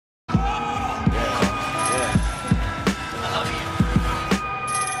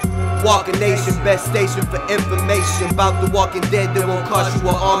Walker Nation, best station for information about the Walking Dead that won't cost you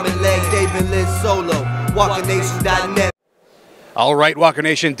an arm and leg. David Lynn Solo, WalkerNation.net. All right, Walker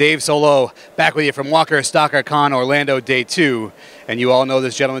Nation, Dave Solo back with you from Walker Stalker Con Orlando Day 2. And you all know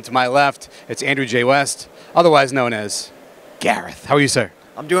this gentleman to my left. It's Andrew J. West, otherwise known as Gareth. How are you, sir?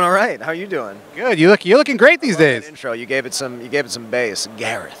 I'm doing all right. How are you doing? Good. You're looking great these days. That intro, you gave it some bass.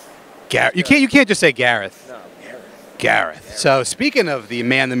 Gareth. Gareth. You can't just say Gareth. No, Gareth. Gareth. So speaking of the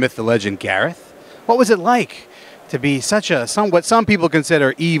man, the myth, the legend, Gareth, what was it like to be such a what some people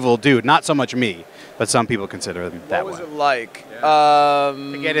consider evil dude? Not so much me, but some people consider him that way. What was it like?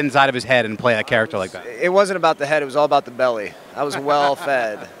 To get inside of his head and play a character like that. It wasn't about the head. It was all about the belly. I was well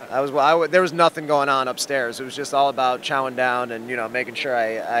fed. There was nothing going on upstairs. It was just all about chowing down and making sure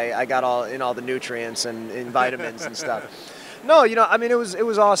I got all the nutrients and vitamins and stuff. No, I mean it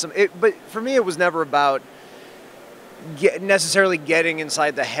was awesome. But for me, it was never about necessarily getting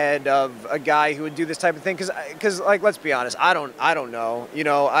inside the head of a guy who would do this type of thing, because like, let's be honest, I don't know,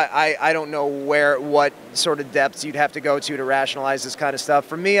 I don't know what sort of depths you'd have to go to rationalize this kind of stuff.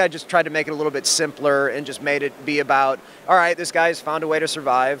 For me, I just tried to make it a little bit simpler and just made it be about, all right, this guy's found a way to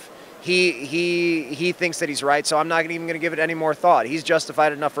survive. He thinks that he's right, so I'm not even going to give it any more thought. He's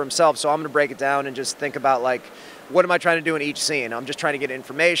justified enough for himself, so I'm going to break it down and just think about, like, what am I trying to do in each scene? I'm just trying to get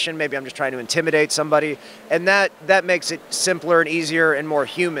information. Maybe I'm just trying to intimidate somebody. And that makes it simpler and easier and more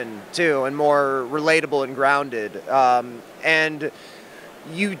human, too, and more relatable and grounded. And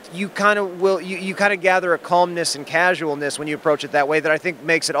you kind of gather a calmness and casualness when you approach it that way that I think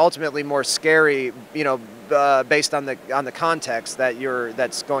makes it ultimately more scary, based on the context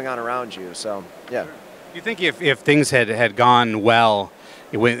that's going on around you. So, yeah. Do you think if things had gone well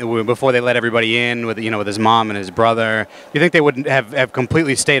before they let everybody in with with his mom and his brother, you think they wouldn't have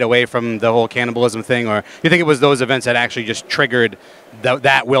completely stayed away from the whole cannibalism thing, or you think it was those events that actually just triggered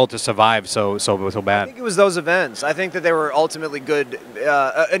that will to survive so bad? I think it was those events. I think that they were ultimately good,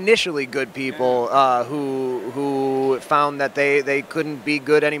 initially good people who found that they couldn't be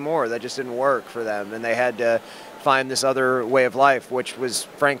good anymore. That just didn't work for them, and they had to find this other way of life, which was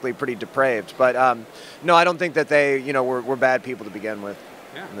frankly pretty depraved. But no, I don't think that they were bad people to begin with.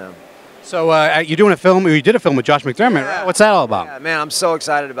 Yeah. No. So you're doing a film. You did a film with Josh McDermott, right? What's that all about? Yeah, man, I'm so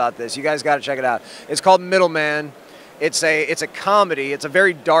excited about this. You guys got to check it out. It's called Middleman. It's a comedy. It's a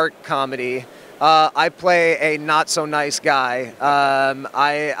very dark comedy. I play a not so nice guy.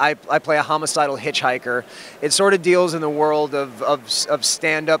 I play a homicidal hitchhiker. It sort of deals in the world of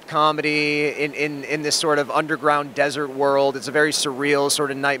stand-up comedy in this sort of underground desert world. It's a very surreal, sort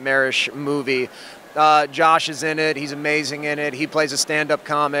of nightmarish movie. Josh is in it. He's amazing in it. He plays a stand-up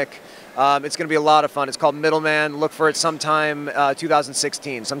comic. It's going to be a lot of fun. It's called Middleman. Look for it sometime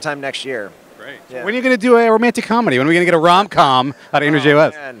 2016, sometime next year. Great. Yeah. When are you going to do a romantic comedy? When are we going to get a rom-com out of Andrew J.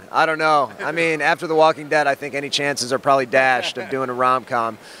 West? Man, I don't know. I mean, after The Walking Dead, I think any chances are probably dashed of doing a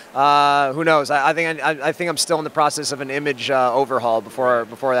rom-com. Who knows? I think I'm still in the process of an image overhaul before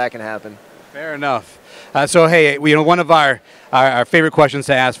that can happen. Fair enough. So hey, one of our favorite questions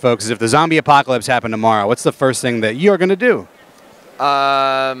to ask folks is, if the zombie apocalypse happened tomorrow, what's the first thing that you're going to do?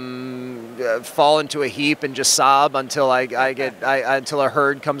 Fall into a heap and just sob until until a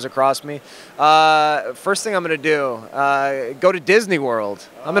herd comes across me. First thing I'm going to do, go to Disney World.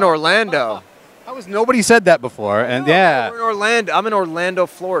 I'm in Orlando. How has nobody said that before? And no, yeah, we're in Orlando. I'm in Orlando,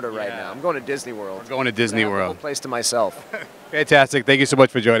 Florida right now. I'm going to Disney World. We're going to Disney World. I have a whole place to myself. Fantastic. Thank you so much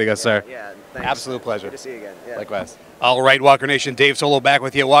for joining us, sir. Yeah, thanks. Absolute pleasure. Good to see you again. Yeah. Likewise. All right, Walker Nation, Dave Solo back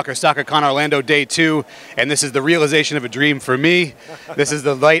with you. Walker Stalker Con Orlando Day 2, and this is the realization of a dream for me. This is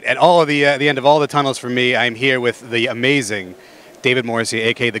the light at all of the end of all the tunnels for me. I'm here with the amazing David Morrissey,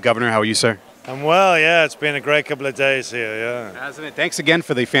 a.k.a. the Governor. How are you, sir? I'm well, yeah. It's been a great couple of days here, yeah. Hasn't it? Thanks again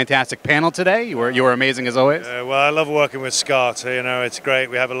for the fantastic panel today. You were amazing as always. Well, I love working with Scott. It's great.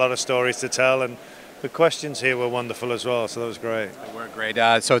 We have a lot of stories to tell, and the questions here were wonderful as well, so that was great. They were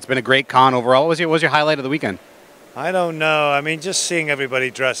great. So it's been a great con overall. What was your highlight of the weekend? I don't know. I mean, just seeing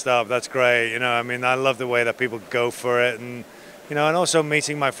everybody dressed up, that's great. I mean, I love the way that people go for it, and and also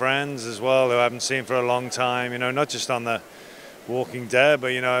meeting my friends as well, who I haven't seen for a long time. Not just on the Walking Dead,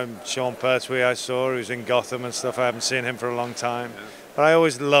 but Sean Pertwee I saw, who's in Gotham and stuff. I haven't seen him for a long time. Yeah. But I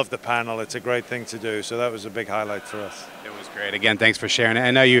always love the panel. It's a great thing to do, so that was a big highlight for us. It was great. Again, thanks for sharing it.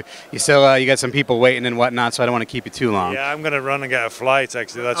 I know you still you got some people waiting and whatnot, so I don't want to keep you too long. Yeah, I'm going to run and get a flight,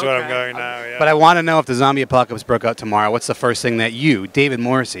 actually. That's where I'm going now. Yeah. But I want to know, if the zombie apocalypse broke out tomorrow, what's the first thing that you, David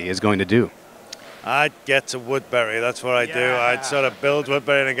Morrissey, is going to do? I'd get to Woodbury. That's what I do. I'd sort of build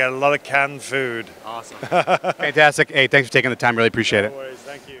Woodbury and get a lot of canned food. Awesome. Fantastic. Hey, thanks for taking the time. Really appreciate it. No worries.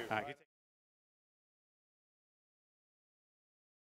 Thank you.